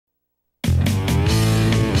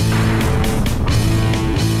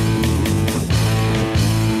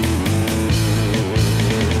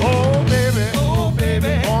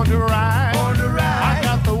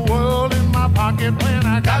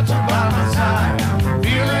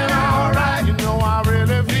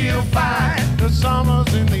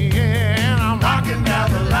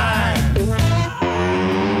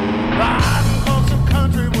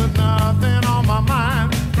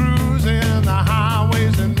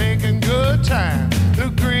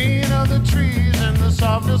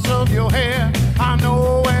your hair. I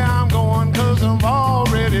know where I'm going, 'cause I'm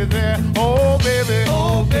already there. Oh baby,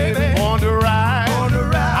 born to ride.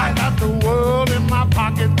 I got the world in my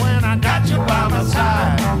pocket when I got you by my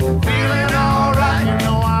side. Feeling alright, you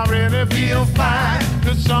know I really feel fine.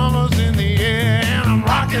 The summer's in the air and I'm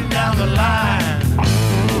rocking down the line.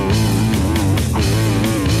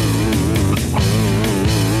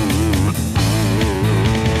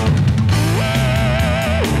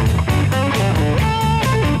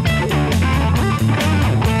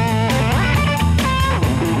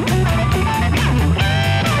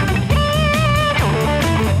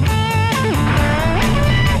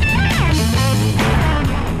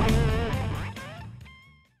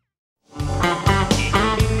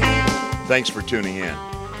 Thanks for tuning in.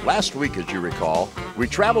 Last week, as you recall, we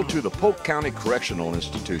traveled to the Polk County Correctional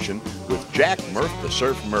Institution with Jack Murph the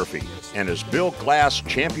Surf Murphy and his Bill Glass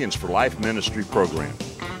Champions for Life Ministry program.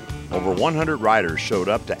 Over 100 riders showed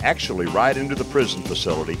up to actually ride into the prison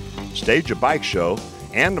facility, stage a bike show,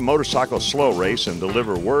 and a motorcycle slow race and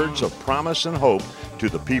deliver words of promise and hope to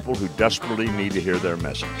the people who desperately need to hear their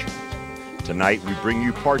message. Tonight, we bring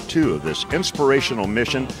you part 2 of this inspirational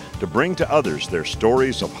mission to bring to others their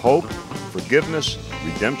stories of hope, forgiveness,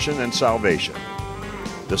 redemption, and salvation.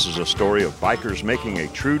 This is a story of bikers making a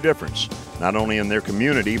true difference, not only in their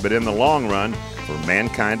community, but in the long run for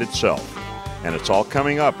mankind itself. And it's all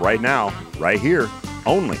coming up right now, right here,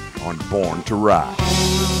 only on Born to Ride.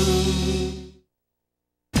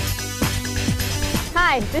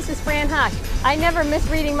 Hi, this is Fran Hock. I never miss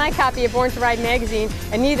reading my copy of Born to Ride magazine,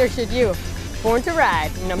 and neither should you. Born to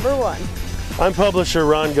Ride, #1. I'm publisher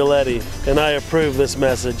Ron Galletti, and I approve this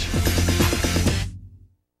message.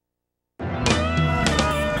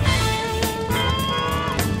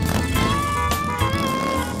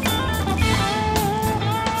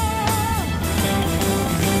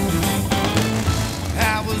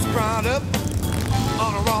 I was brought up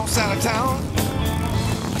on the wrong side of town.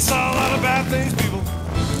 I saw a lot of bad things, people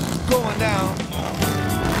going down.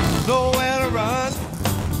 Nowhere to run,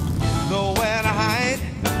 nowhere to hide.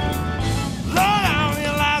 Lord, I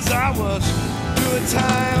realized I was doing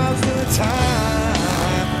time, I was doing time.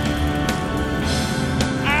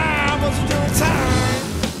 I was doing time.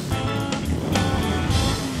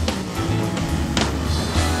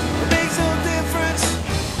 It makes no difference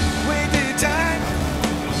when you do your time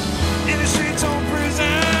in the streets or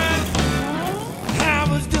prison. I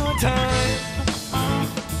was doing time.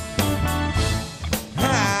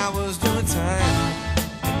 I was doing time.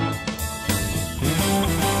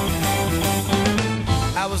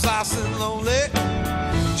 I was lost and lonely,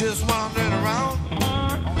 just wandering around,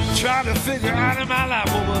 trying to figure out in my life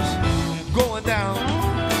what was going down.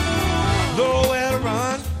 Nowhere to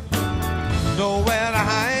run, nowhere to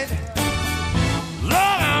hide.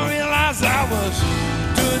 Lord, I realized I was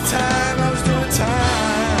doing time, I was doing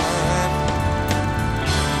time.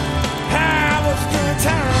 I was doing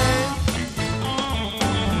time.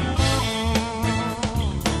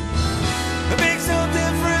 It makes no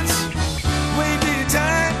difference when you do your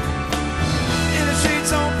time in the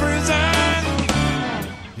streets or prison.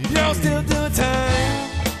 Y'all still doing time.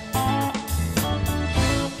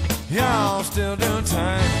 Y'all still doing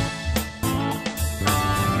time.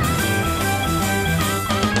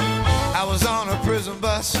 I was on a prison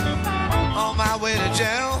bus on my way to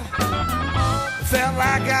jail. Felt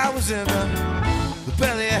like I was in the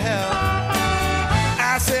belly of hell.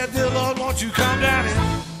 I said, dear Lord, won't you come down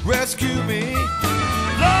and rescue me?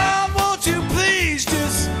 Lord, won't you please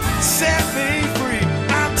just set me free?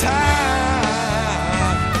 I'm tired.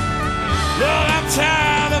 Lord, I'm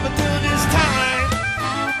tired of doing this time.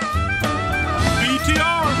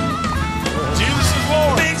 BTR. Jesus is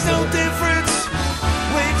Lord. Makes no difference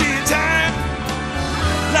when you do your time.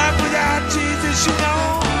 Life without Jesus, you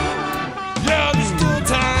know. Y'all just doing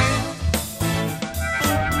time.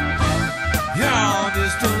 Y'all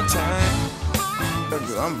just doing time.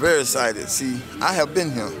 I'm very excited. See, I have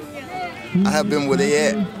been here. I have been where they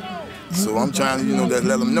at. So I'm trying to, just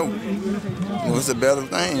let them know. It's a better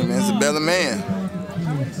thing, man. It's a better man.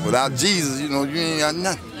 Without Jesus, you ain't got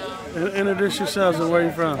nothing. Introduce yourselves and where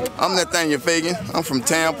you from. I'm Nathaniel Fagan. I'm from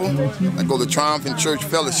Tampa. I go to Triumphant Church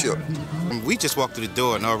Fellowship. We just walked through the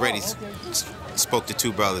door and already spoke to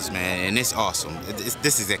 2 brothers, man, and it's awesome.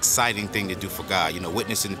 This is an exciting thing to do for God,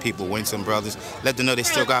 witnessing the people, win some brothers, let them know they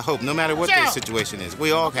still got hope, no matter what their situation is.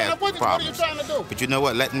 We all have problems. But you know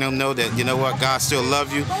what? Letting them know that, God still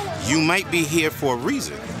loves you. You might be here for a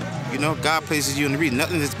reason. God places you in the reason.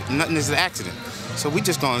 Nothing is an accident. So we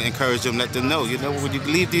just gonna encourage them, let them know, you know, when you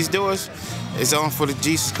leave these doors, it's on for the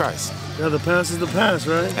Jesus Christ. Yeah, the past is the past,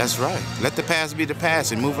 right? That's right. Let the past be the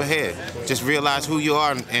past and move ahead. Just realize who you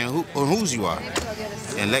are and whose you are,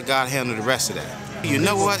 and let God handle the rest of that. You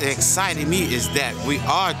know what excited me is that we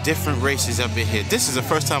are different races up in here. This is the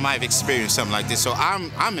first time I've experienced something like this, so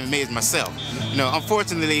I'm amazed myself. You know,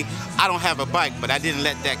 unfortunately, I don't have a bike, but I didn't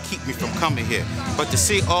let that keep me from coming here. But to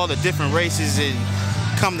see all the different races and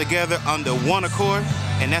come together under one accord,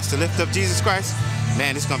 and that's to lift up Jesus Christ,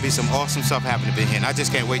 man, it's gonna be some awesome stuff happening up in here. And I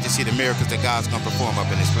just can't wait to see the miracles that God's gonna perform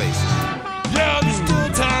up in this place. Yeah, there's still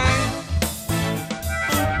time.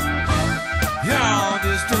 Yeah,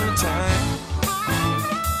 there's still time.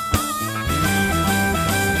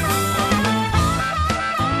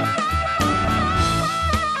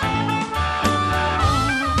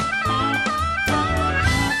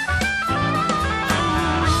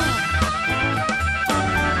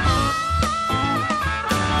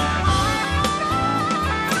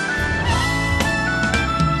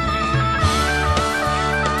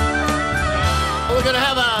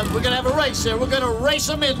 We're gonna have a race here. We're gonna race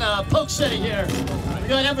them in Polk City here. We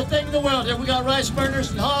got everything in the world here. We got rice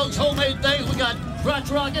burners and hogs, homemade things. We got crotch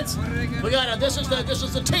rockets. We got this is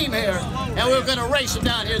the team here, and we're gonna race them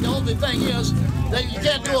down here. The only thing is that you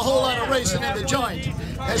can't do a whole lot of racing in the joint,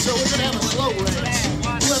 and so we're gonna have a slow race.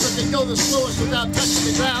 Whoever can go the slowest without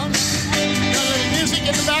touching the ground. Got a little music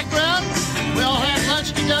in the background. We all had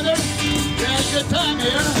lunch together. We had a good time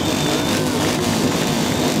here.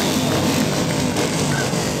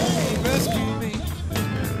 Rescue me.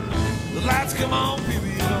 The lights come on,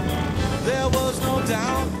 baby. There was no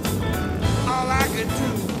doubt. All I could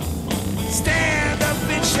do, stand up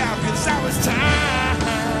and shout, 'cause I was tired.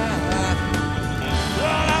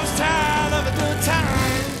 Well, I was tired of a good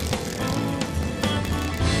time.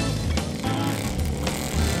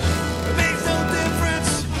 It makes no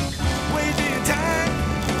difference wasting time.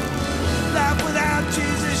 Life without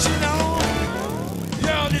Jesus, you know.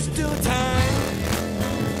 Yo, there's still time.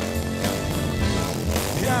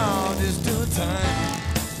 Y'all, there's still time.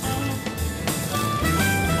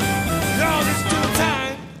 Y'all, there's still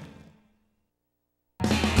time.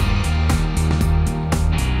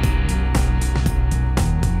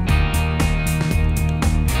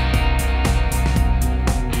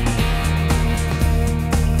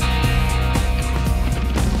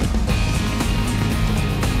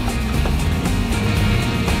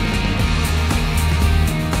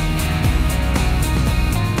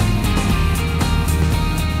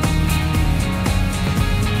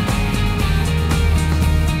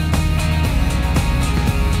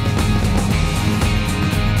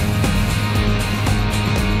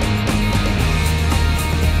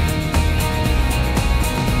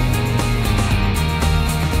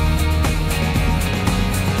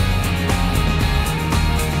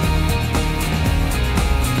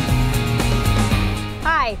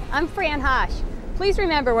 I'm Fran Hosh. Please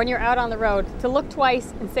remember when you're out on the road to look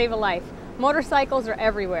twice and save a life. Motorcycles are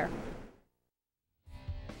everywhere.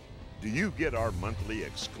 Do you get our monthly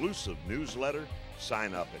exclusive newsletter?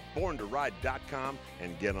 Sign up at borntoride.com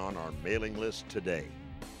and get on our mailing list today.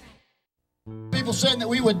 People saying that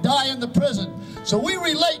we would die in the prison. So we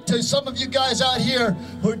relate to some of you guys out here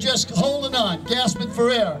who are just holding on, gasping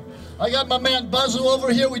for air. I got my man Buzzo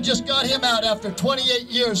over here. We just got him out after 28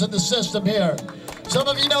 years in the system here. Some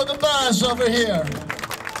of you know the Buzz over here.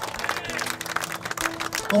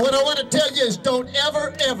 But what I want to tell you is don't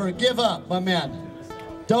ever, ever give up, my man.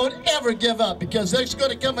 Don't ever give up, because there's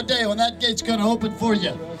going to come a day when that gate's going to open for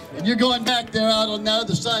you. And you're going back there out on the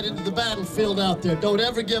other side into the battlefield out there. Don't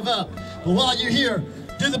ever give up. But while you're here,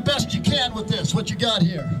 do the best you can with this, what you got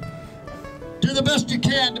here. Do the best you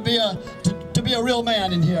can to be a real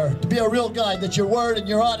man in here, to be a real guy, that your word and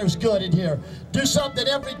your honor's good in here. Do something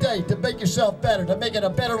every day to make yourself better, to make it a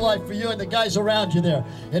better life for you and the guys around you there.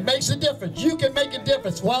 It makes a difference. You can make a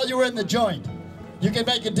difference while you're in the joint. You can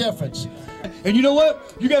make a difference. And you know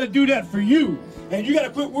what? You got to do that for you. And you got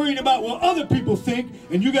to quit worrying about what other people think,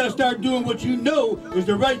 and you got to start doing what you know is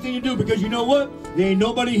the right thing to do, because you know what? There ain't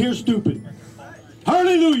nobody here stupid.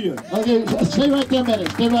 Hallelujah. Okay, stay right there a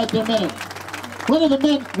minute. Stay right there a minute. One of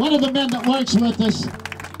the men that works with us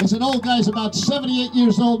is an old guy. He's about 78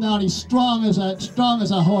 years old now, and he's strong as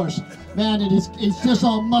a horse. Man, and he's just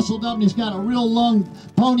all muscled up, and he's got a real long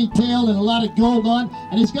ponytail and a lot of gold on,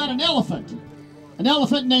 and he's got an elephant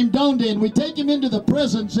named Donde, and we take him into the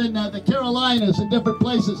prisons in the Carolinas and different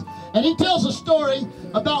places, and he tells a story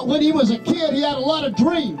about when he was a kid. He had a lot of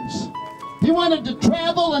dreams. He wanted to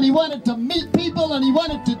travel, and he wanted to meet people, and he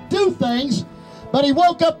wanted to do things, but he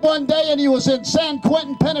woke up one day and he was in San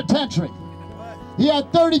Quentin Penitentiary. He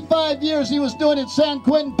had 35 years he was doing in San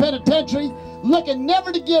Quentin Penitentiary, looking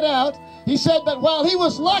never to get out. He said, but while he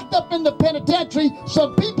was locked up in the penitentiary,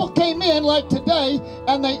 some people came in like today,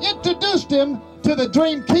 and they introduced him to the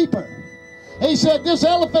Dream Keeper. He said, this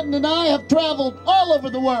elephant and I have traveled all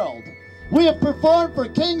over the world. We have performed for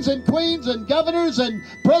kings and queens and governors and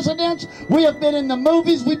presidents. We have been in the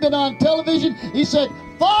movies. We've been on television. He said,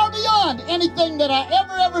 far beyond anything that I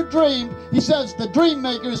ever dreamed. He says, the dream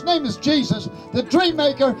maker, his name is Jesus, the dream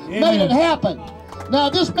maker made it happen. Now,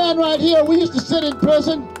 this man right here, we used to sit in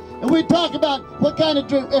prison, and we'd talk about what kind of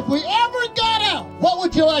dream. If we ever got out, what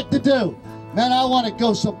would you like to do? Man, I want to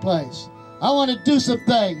go someplace. I want to do some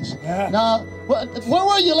things. Yeah. Now, where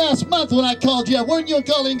were you last month when I called you? Weren't you in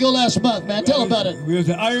Collingo last month, man? Tell about it. We was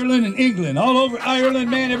in Ireland and England, all over Ireland,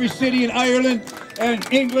 man. Every city in Ireland and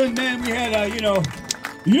England, man. We had, you know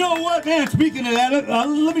what, man? Speaking of that,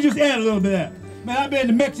 let me just add a little bit of that. Man, I've been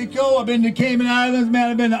to Mexico, I've been to Cayman Islands, man.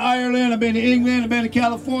 I've been to Ireland, I've been to England, I've been to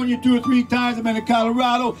California 2 or 3 times. I've been to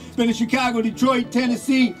Colorado, been to Chicago, Detroit,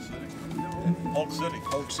 Tennessee. Polk City.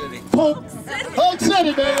 Polk City. Polk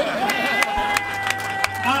City, baby.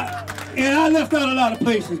 And I left out a lot of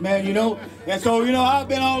places, man, you know. And so, you know, I've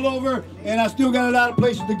been all over, and I still got a lot of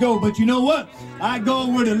places to go. But you know what? I go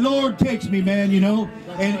where the Lord takes me, man, you know.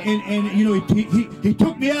 And you know, he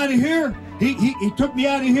took me out of here. He took me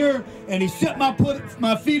out of here, and he set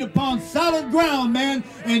my feet upon solid ground, man.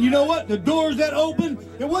 And you know what? The doors that opened,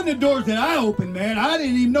 it wasn't the doors that I opened, man. I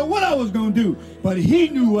didn't even know what I was going to do. But he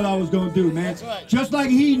knew what I was going to do, man. That's right. Just like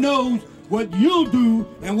he knows what you'll do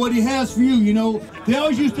and what he has for you, you know. They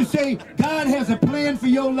always used to say, God has a plan for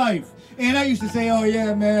your life. And I used to say, oh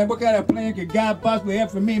yeah, man, what kind of plan could God possibly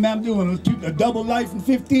have for me? Man, I'm doing a double life in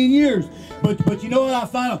 15 years. But you know what I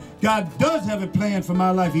found out? God does have a plan for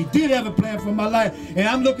my life. He did have a plan for my life. And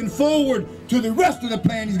I'm looking forward to the rest of the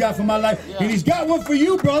plan he's got for my life. Yeah. And he's got one for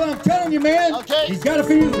you, brother. I'm telling you, man. Okay. He's got it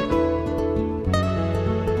for you.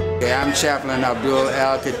 I'm Chaplain Abdul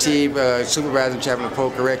Al-Khatib, Supervising Chaplain of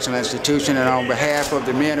Polk Correctional Institution, and on behalf of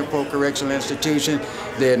the men of Polk Correctional Institution,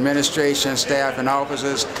 the administration, staff, and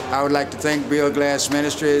officers, I would like to thank Bill Glass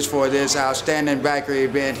Ministries for this outstanding biker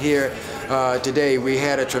event here today. We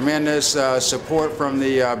had a tremendous support from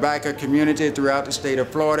the biker community throughout the state of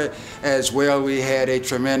Florida. As well, we had a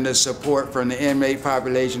tremendous support from the inmate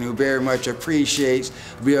population who very much appreciates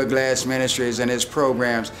Bill Glass Ministries and its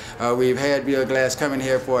programs. We've had Bill Glass coming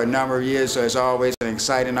here for a number of years, so it's always an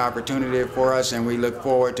exciting opportunity for us, and we look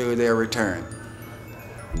forward to their return.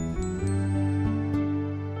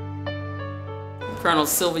 Colonel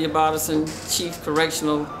Sylvia Bodison, Chief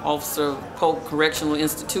Correctional Officer of Polk Correctional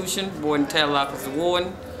Institution. Warden Tadlock is the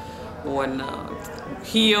warden. Warden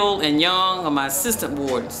Hill and Young are my assistant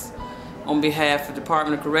wardens. On behalf of the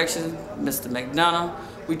Department of Corrections, Mr. McDonough,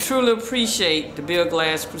 we truly appreciate the Bill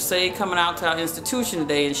Glass Crusade coming out to our institution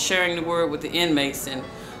today and sharing the word with the inmates. And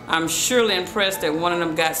I'm surely impressed that one of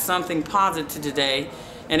them got something positive today,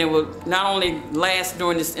 and it will not only last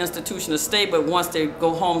during this institutional stay, but once they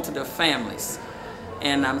go home to their families.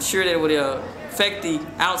 And I'm sure that it would affect the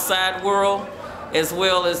outside world as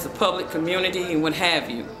well as the public community and what have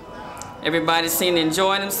you. Everybody seemed to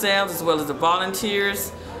enjoy themselves as well as the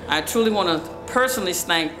volunteers. I truly want to personally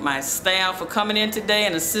thank my staff for coming in today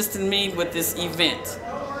and assisting me with this event.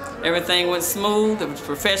 Everything went smooth, it was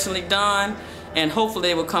professionally done, and hopefully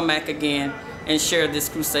they will come back again and share this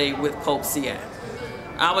crusade with Polk CI.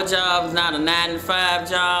 Our job is not a 9-to-5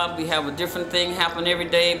 job. We have a different thing happen every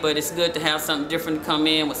day, but it's good to have something different to come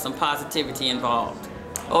in with some positivity involved.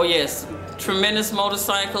 Oh yes, tremendous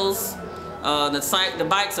motorcycles. The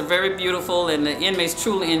bikes are very beautiful, and the inmates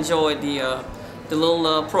truly enjoyed the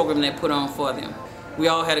little program they put on for them. We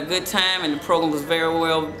all had a good time, and the program was very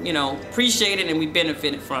well, you know, appreciated, and we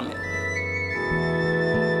benefited from it.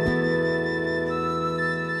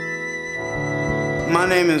 My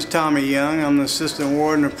name is Tommy Young. I'm the Assistant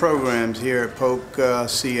Warden of Programs here at Polk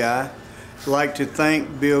CI. I'd like to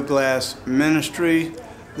thank Bill Glass Ministry.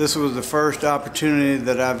 This was the first opportunity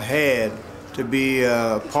that I've had to be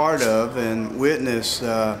part of and witness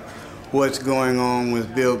what's going on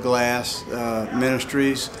with Bill Glass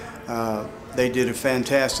Ministries. They did a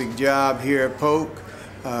fantastic job here at Polk.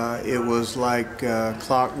 It was like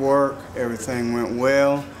clockwork. Everything went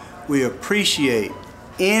well. We appreciate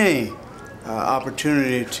any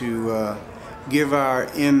opportunity to give our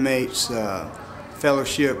inmates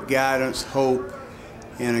fellowship, guidance, hope,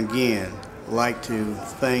 and again, like to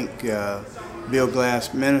thank Bill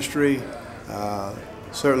Glass Ministry.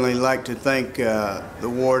 Certainly like to thank the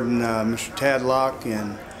warden, Mr. Tadlock,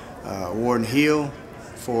 and Warden Hill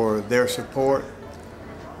for their support.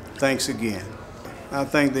 Thanks again. I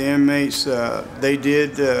think the inmates, they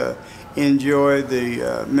did enjoy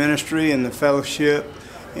the ministry and the fellowship,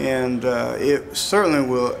 and it certainly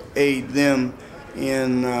will aid them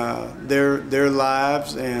in their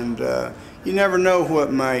lives, and you never know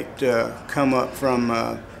what might come up from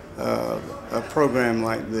a program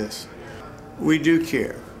like this. We do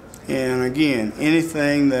care, and again,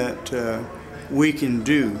 anything that we can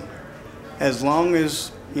do, as long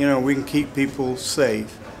as we can keep people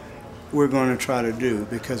safe, we're going to try to do,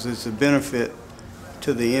 because it's a benefit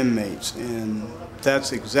to the inmates, and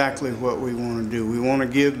that's exactly what we want to do. We want to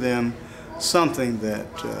give them something that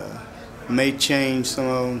may change some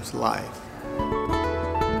of them's life.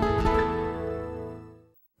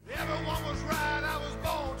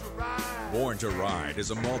 Born to Ride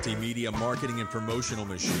is a multimedia marketing and promotional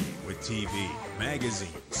machine with TV,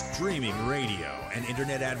 magazines, streaming radio, and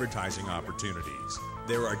internet advertising opportunities.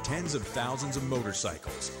 There are tens of thousands of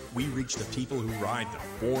motorcycles. We reach the people who ride them.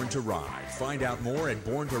 Born to Ride. Find out more at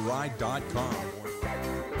borntoride.com.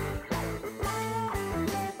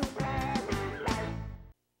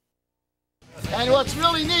 And what's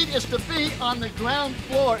really neat is to be on the ground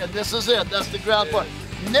floor, and this is it, that's the ground floor.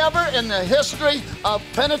 Never in the history of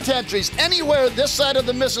penitentiaries anywhere this side of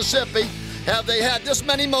the Mississippi have they had this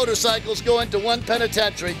many motorcycles go into one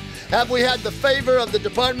penitentiary. Have we had the favor of the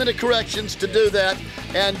Department of Corrections to do that?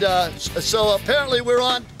 And so apparently we're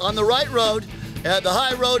on the right road. The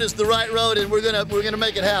high road is the right road, and we're gonna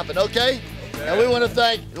make it happen. Okay? And we want to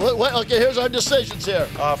thank. Okay, here's our decisions here.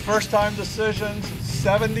 First-time decisions,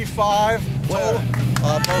 75 total.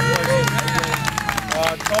 Both places.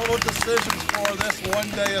 Total decisions for this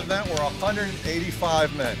one-day event were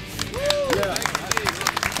 185 men. Yeah.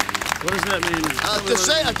 What does that mean?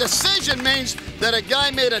 A decision means that a guy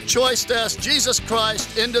made a choice to ask Jesus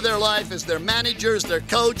Christ into their life as their manager, as their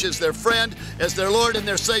coach, as their friend, as their Lord and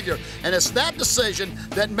their Savior. And it's that decision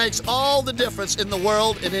that makes all the difference in the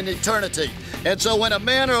world and in eternity. And so when a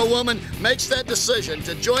man or a woman makes that decision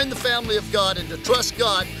to join the family of God and to trust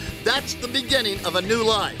God, that's the beginning of a new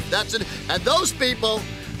life. That's it. And those people,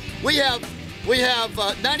 we have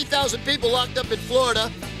 90,000 people locked up in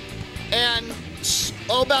Florida, and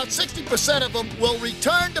about 60% of them will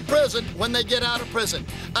return to prison when they get out of prison,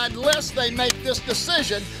 unless they make this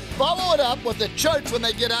decision, follow it up with the church when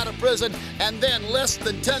they get out of prison, and then less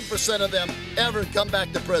than 10% of them ever come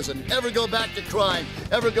back to prison, ever go back to crime,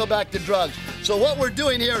 ever go back to drugs. So what we're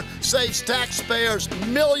doing here saves taxpayers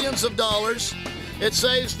millions of dollars. It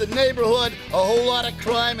saves the neighborhood a whole lot of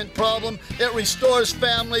crime and problem. It restores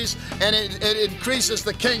families, and it increases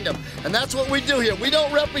the kingdom. And that's what we do here. We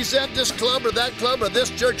don't represent this club or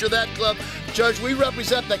this church or that club. Church, we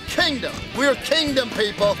represent the kingdom. We're kingdom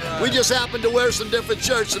people. We just happen to wear some different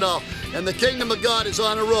shirts and all. And the kingdom of God is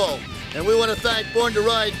on a roll. And we want to thank Born to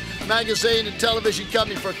Ride magazine and television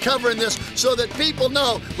company for covering this so that people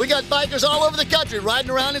know we got bikers all over the country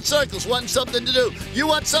riding around in circles wanting something to do. You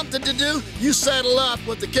want something to do? You saddle up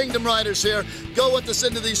with the Kingdom Riders here. Go with us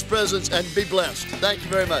into these prisons and be blessed. Thank you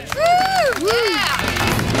very much. Woo!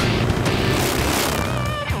 Yeah.